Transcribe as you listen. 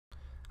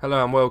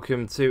Hello and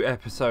welcome to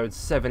episode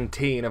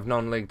 17 of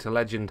Non-League to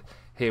Legend,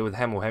 here with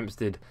Hemel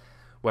Hempstead,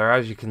 where,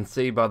 as you can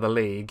see by the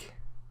league,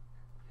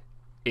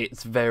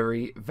 it's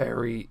very,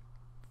 very,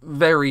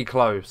 very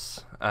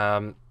close.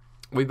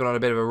 We've been on a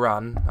bit of a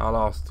run our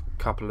last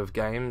couple of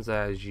games,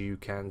 as you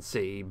can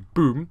see.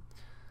 Boom!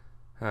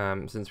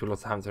 Since we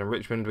lost to Hampton and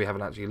Richmond, we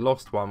haven't actually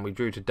lost one. We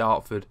drew to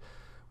Dartford,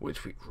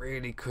 which we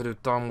really could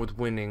have done with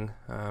winning.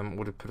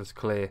 Would have put us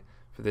clear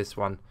for this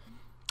one,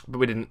 but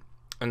we didn't.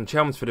 And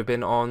Chelmsford have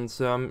been on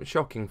some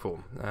shocking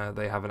form.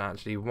 They haven't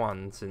actually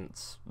won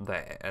since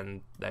there, and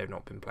they've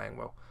not been playing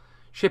well.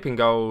 Shipping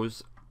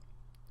goals,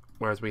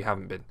 whereas we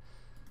haven't been.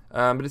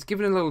 But it's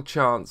given a little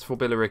chance for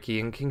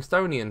Billericay and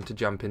Kingstonian to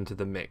jump into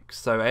the mix.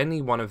 So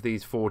any one of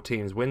these four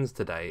teams wins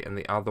today, and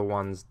the other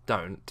ones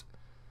don't,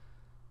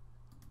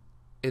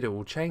 it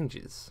all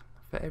changes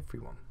for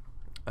everyone.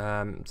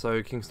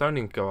 So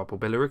Kingstonian could go up, or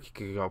Billericay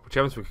could go up, or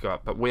Chelmsford could go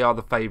up, but we are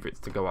the favourites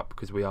to go up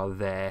because we are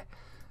there.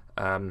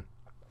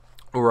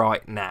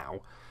 Right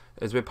now,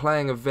 as we're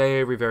playing a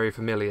very, very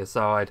familiar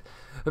side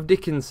of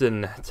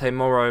Dickinson,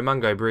 Temoro,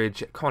 Mungo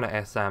Bridge, Connor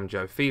Essam,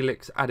 Joe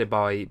Felix,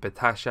 Adebayi,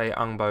 Batache,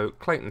 Ungbo,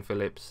 Clayton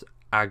Phillips,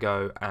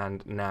 Ago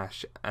and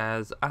Nash,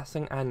 as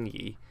Asang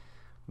Anyi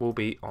will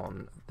be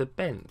on the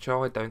bench.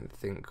 I don't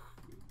think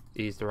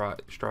he's the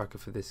right striker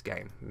for this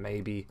game.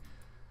 Maybe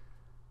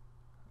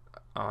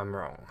I'm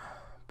wrong,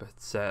 but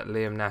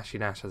Liam Nash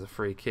has a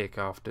free kick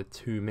after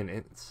 2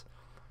 minutes,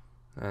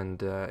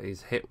 and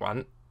he's hit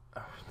one.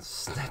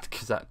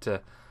 Snedker's had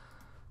to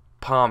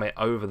palm it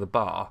over the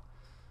bar.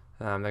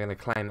 They're going to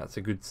claim that's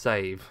a good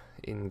save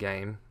in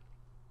game,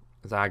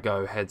 as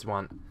Ago heads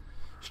one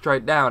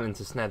straight down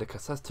into Snedeker.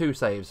 So that's 2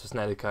 saves for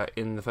Snedeker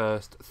in the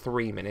first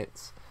 3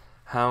 minutes.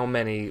 How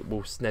many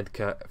will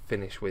Snedeker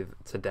finish with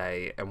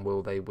today, and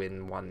will they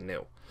win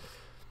 1-0?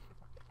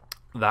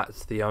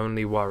 That's the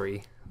only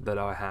worry that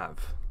I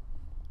have.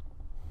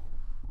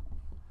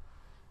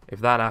 If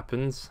that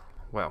happens,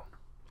 well,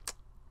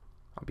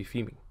 I'll be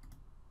fuming.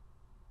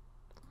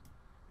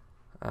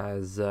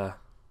 As at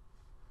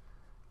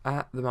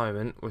the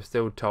moment we're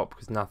still top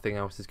because nothing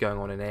else is going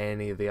on in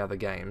any of the other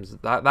games.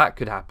 That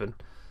could happen.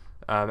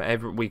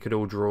 We could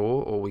all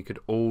draw or we could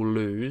all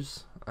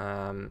lose.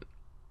 As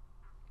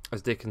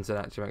Dickinson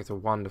actually makes a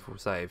wonderful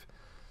save.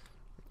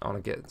 I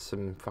want to get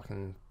some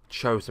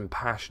show some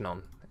passion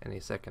on any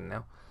second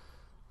now,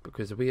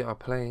 because we are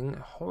playing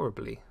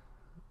horribly.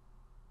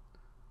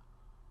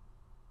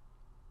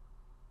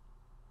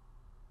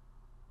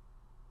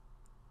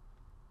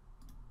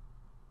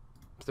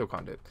 Still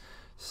can't do it.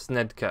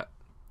 Snedker,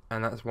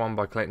 and that's won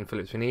by Clayton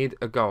Phillips. We need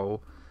a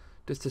goal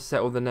just to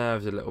settle the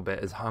nerves a little bit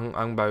as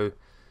Ungbo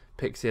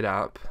picks it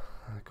up.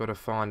 I've got to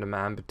find a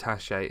man,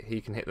 Batache.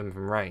 He can hit them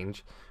from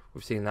range.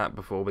 We've seen that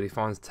before, but he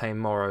finds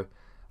Temoro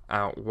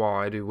out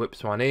wide, who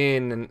whips one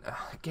in, and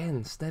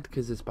again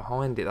Snedker's is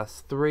behind it.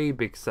 That's 3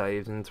 big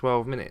saves in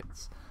 12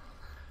 minutes.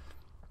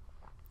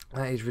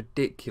 That is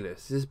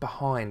ridiculous. This is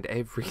behind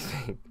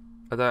everything.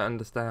 I don't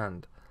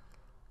understand.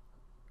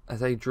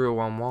 As they drill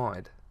one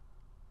wide.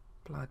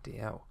 Bloody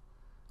hell.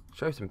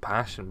 Show some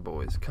passion,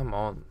 boys. Come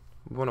on.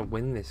 We want to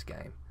win this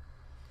game.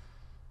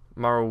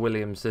 Murrell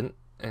Williamson,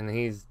 and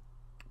he's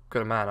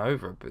got a man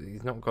over, but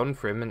he's not gone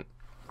for him, and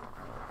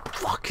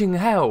fucking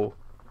hell.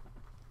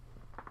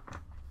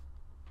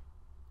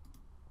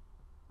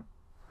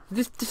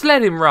 Just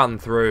let him run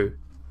through.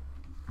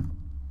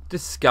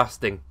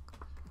 Disgusting.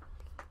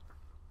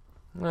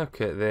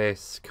 Look at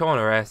this.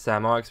 Connor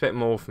Essam, I expect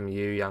more from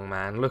you, young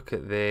man. Look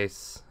at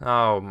this.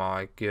 Oh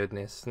my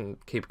goodness.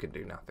 Keeper can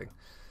do nothing.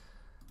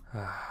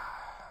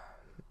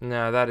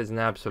 No, that is an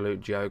absolute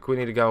joke. We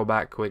need to go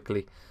back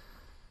quickly.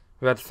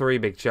 We've had 3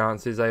 big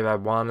chances. They've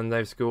had 1 and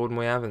they've scored and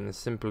we haven't. As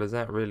simple as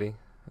that, really.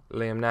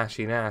 Liam Nash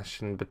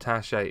and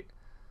Batache.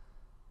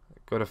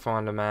 Got to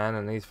find a man,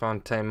 and he's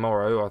found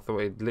Temoro. I thought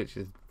he'd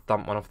literally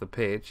thumped one off the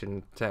pitch,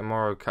 and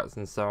Temoro cuts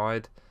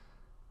inside.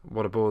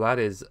 What a ball that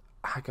is.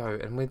 Ago,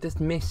 and we're just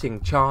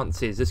missing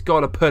chances. It's got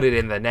to put it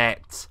in the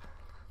net.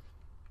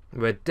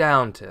 We're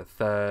down to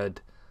 3rd.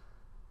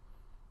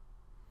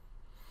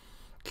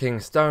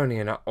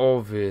 Kingstonian are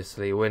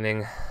obviously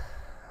winning.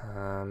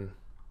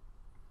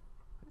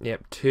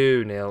 Yep,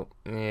 2-0.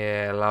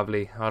 Yeah,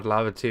 lovely. I'd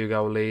love a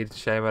 2-goal lead.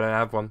 Shame I don't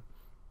have one.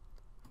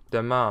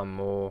 Damam,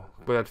 or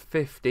we had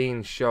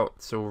 15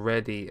 shots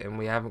already, and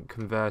we haven't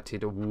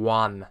converted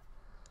 1.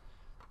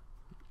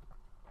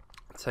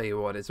 Tell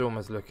you what, it's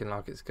almost looking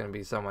like it's going to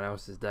be someone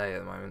else's day at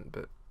the moment,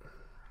 but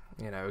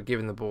you know, we're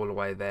giving the ball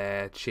away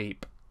there.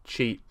 Cheap.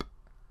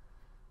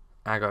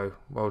 Ago,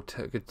 well,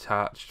 good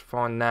touch.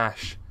 Find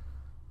Nash.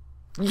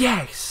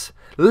 Yes,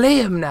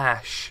 Liam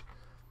Nash.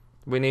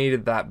 We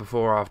needed that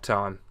before half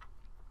time.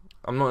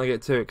 I'm not going to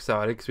get too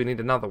excited because we need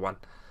another one,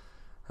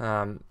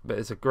 but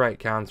it's a great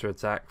counter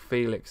attack.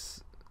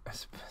 Felix,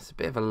 it's a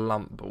bit of a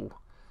lump ball,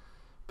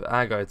 but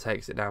Ago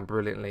takes it down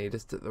brilliantly.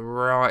 Just at the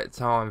right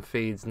time,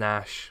 feeds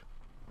Nash,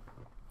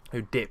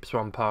 who dips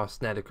one past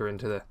Snedeker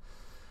into the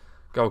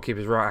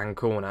goalkeeper's right hand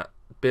corner.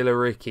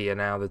 Billericay are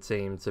now the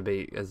team to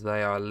beat, as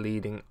they are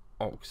leading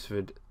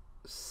Oxford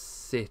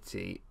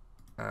City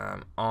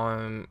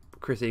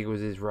Chris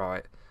Eagles is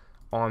right.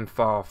 I'm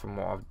far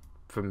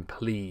from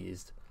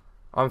pleased.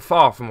 I'm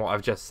far from what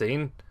I've just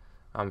seen.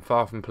 I'm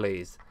far from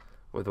pleased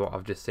with what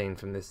I've just seen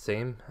from this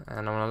team,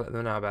 and I want to let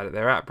them know about it.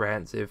 They're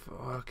apprehensive.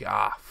 Oh,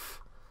 gaff.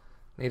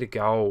 Need a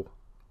goal.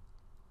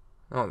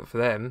 Not for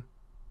them.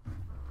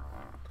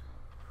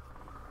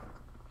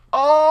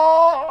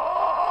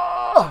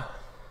 Oh!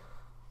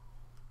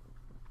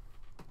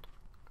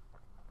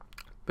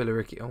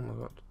 Billericay. Oh my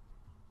god.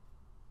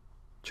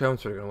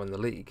 Chelmsford are going to win the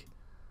league.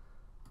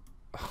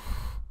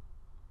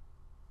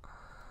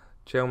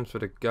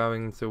 Chelmsford are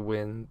going to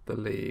win the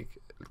league.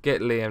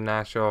 Get Liam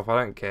Nash off.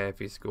 I don't care if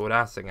he scored.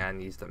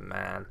 Assinghani's the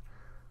man.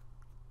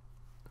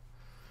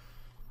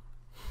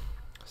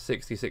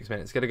 66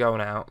 minutes. Get a goal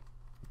now.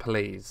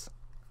 Please.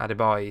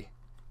 Adebayo.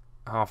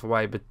 Half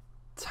away. But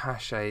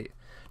Tache.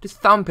 Just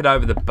thump it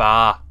over the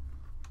bar.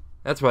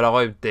 That's what I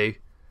would do.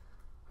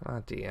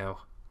 Bloody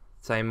hell.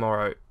 Say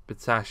Morrow. But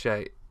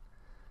Tache.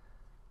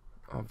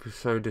 I'll be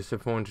so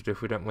disappointed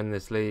if we don't win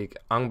this league.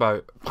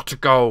 Ungbo. What a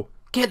goal.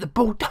 Get the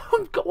ball.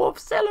 Don't go off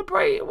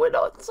celebrating. We're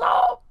not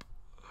top.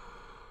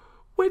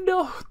 We're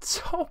not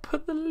top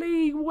of the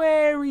league.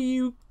 Where are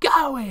you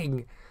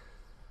going?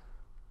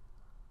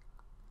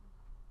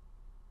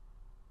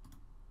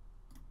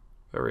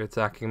 Very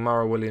attacking.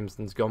 Murray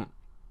Williamson's gone.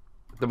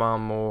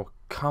 Demand more.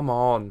 Come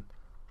on.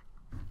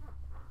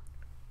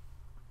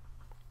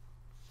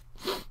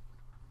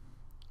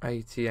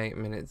 88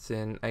 minutes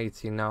in.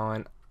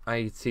 89.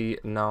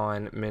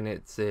 89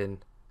 minutes in.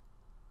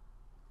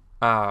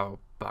 Oh,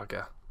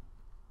 bugger.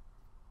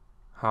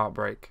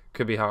 Heartbreak.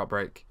 Could be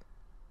heartbreak.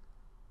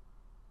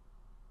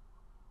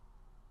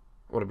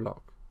 What a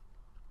block.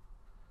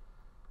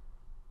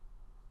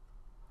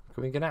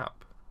 Can we get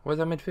up? Where's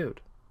our midfield?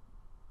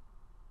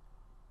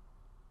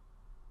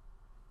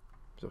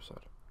 It's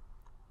offside.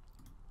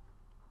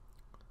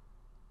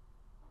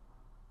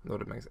 Not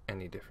that it makes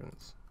any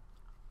difference.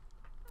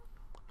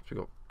 We've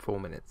got 4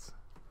 minutes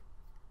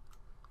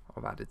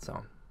of added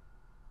time.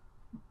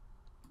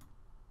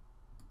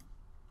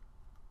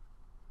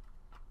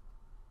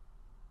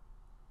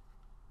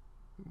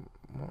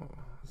 What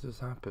has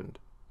just happened?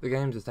 The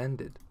game just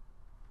ended.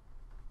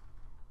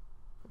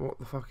 What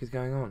the fuck is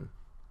going on?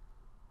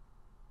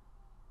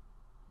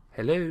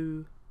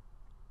 Hello?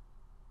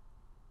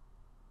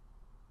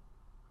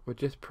 We're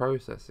just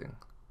processing.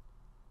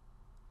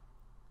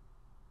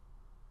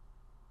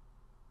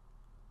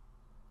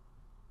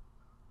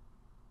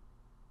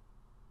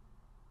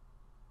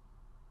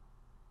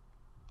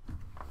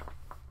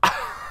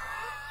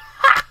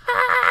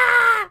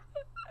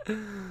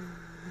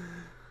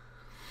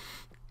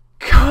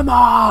 Come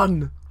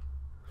on!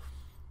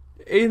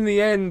 In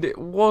the end, it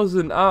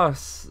wasn't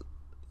us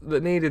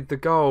that needed the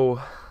goal,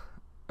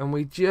 and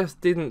we just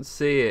didn't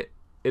see it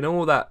in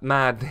all that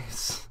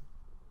madness.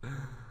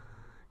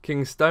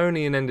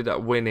 Kingstonian ended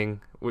up winning,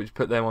 which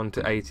put them on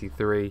to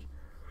 83.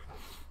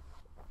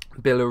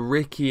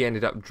 Billericay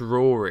ended up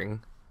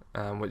drawing,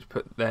 which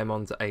put them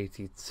on to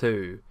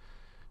 82.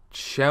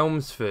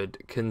 Chelmsford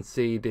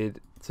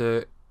conceded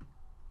to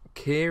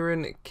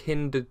Kieran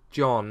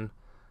Kinder-John,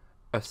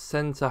 a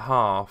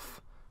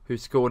centre-half, who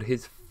scored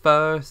his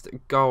first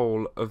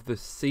goal of the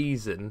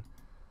season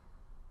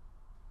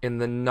in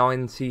the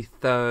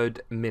 93rd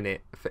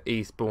minute for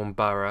Eastbourne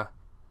Borough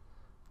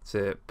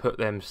to put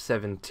them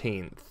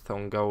 17th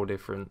on goal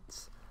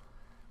difference,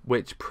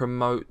 which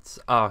promotes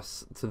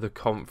us to the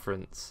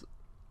conference.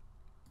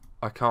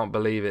 I can't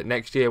believe it.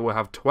 Next year we'll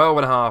have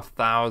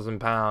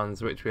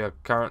 £12,500, which we are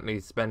currently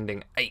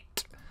spending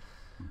 8.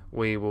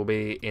 We will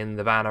be in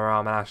the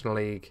Vanarama National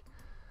League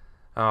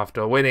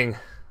after winning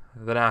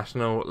the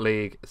National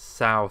League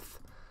South,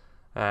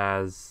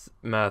 as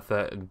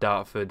Merthyr and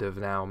Dartford have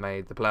now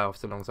made the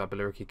playoffs alongside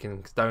Billericay,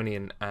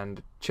 Kingstonian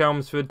and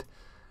Chelmsford.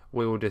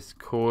 We will just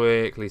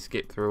quickly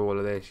skip through all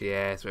of this.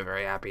 Yes, we're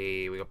very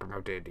happy. We got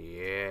promoted.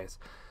 Yes.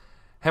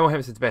 Hemel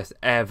Hempstead's best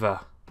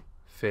ever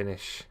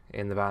finish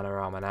in the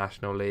Vanarama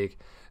National League.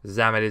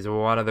 Zamet is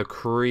one of the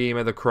cream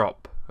of the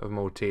crop of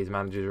Maltese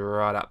managers,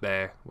 right up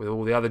there with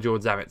all the other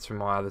George Zamets from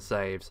my other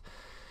saves,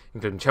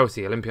 including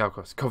Chelsea,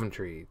 Olympiacos,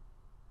 Coventry,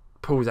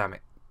 Paul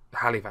Zamet,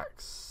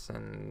 Halifax,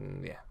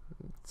 and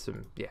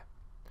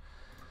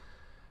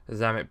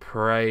Zamet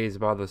praised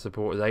by the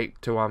supporters.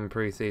 8-1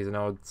 pre-season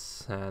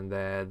odds, and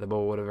the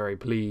board are very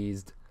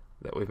pleased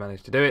that we've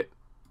managed to do it.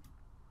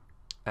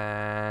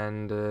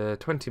 And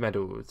 20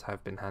 medals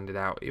have been handed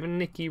out. Even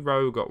Nicky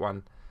Rowe got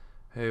one,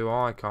 who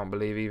I can't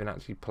believe even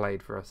actually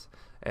played for us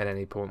at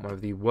any point. One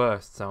of the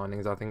worst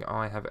signings I think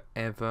I have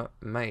ever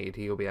made.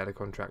 He'll be out of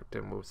contract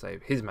and will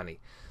save his money.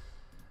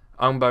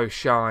 Ungbo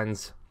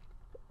shines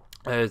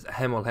as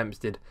Hemel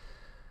Hempstead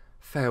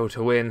failed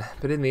to win,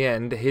 but in the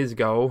end his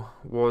goal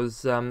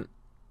was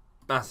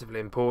massively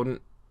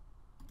important,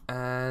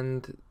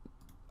 and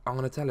I'm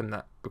going to tell him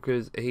that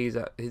because his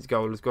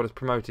goal has got us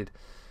promoted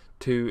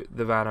to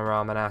the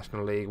Vanarama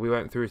National League. We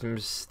went through some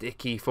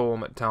sticky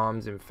form at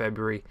times in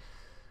February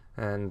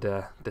and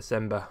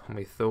December, and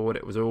we thought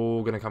it was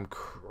all going to come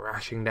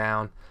crashing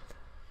down,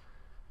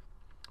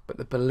 But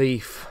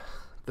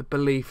the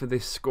belief of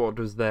this squad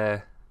was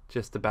there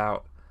just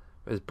about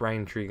as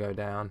Braintree go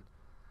down.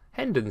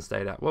 Hendon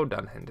stayed up. Well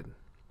done, Hendon.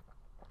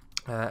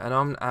 And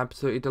I'm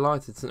absolutely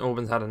delighted. St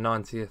Albans had a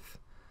 90th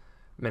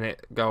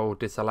minute goal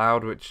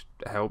disallowed, which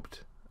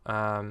helped.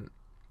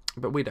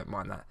 But we don't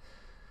mind that.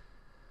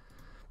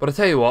 But I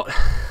tell you what,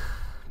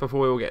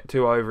 before we all get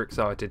too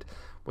overexcited,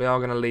 we are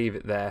going to leave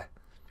it there.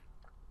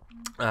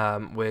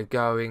 We're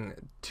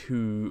going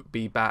to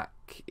be back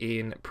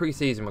in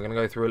pre-season. We're going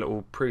to go through a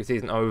little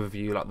pre-season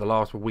overview, like the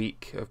last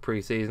week of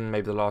pre-season,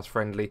 maybe the last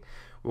friendly.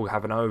 We'll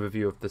have an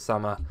overview of the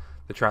summer,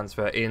 the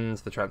transfer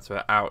ins, the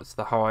transfer outs,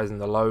 the highs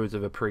and the lows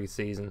of a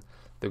pre-season,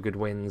 the good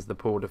wins, the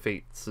poor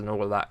defeats, and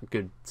all of that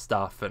good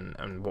stuff,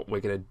 and what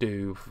we're going to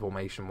do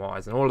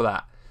formation-wise, and all of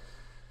that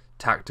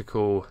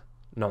tactical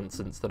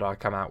nonsense that I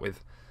come out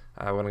with.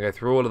 We're going to go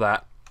through all of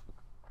that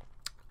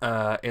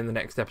in the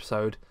next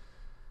episode.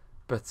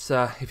 But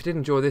if you did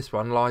enjoy this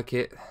one, like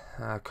it,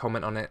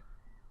 comment on it,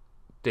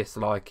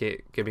 dislike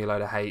it, give me a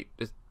load of hate.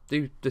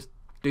 Just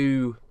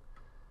do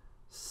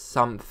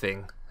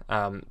something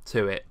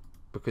to it,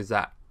 because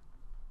I'd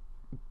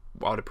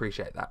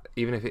appreciate that,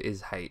 even if it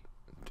is hate.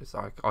 Just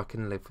I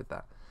can live with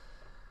that.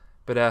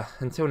 But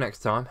until next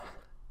time,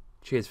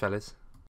 cheers, fellas.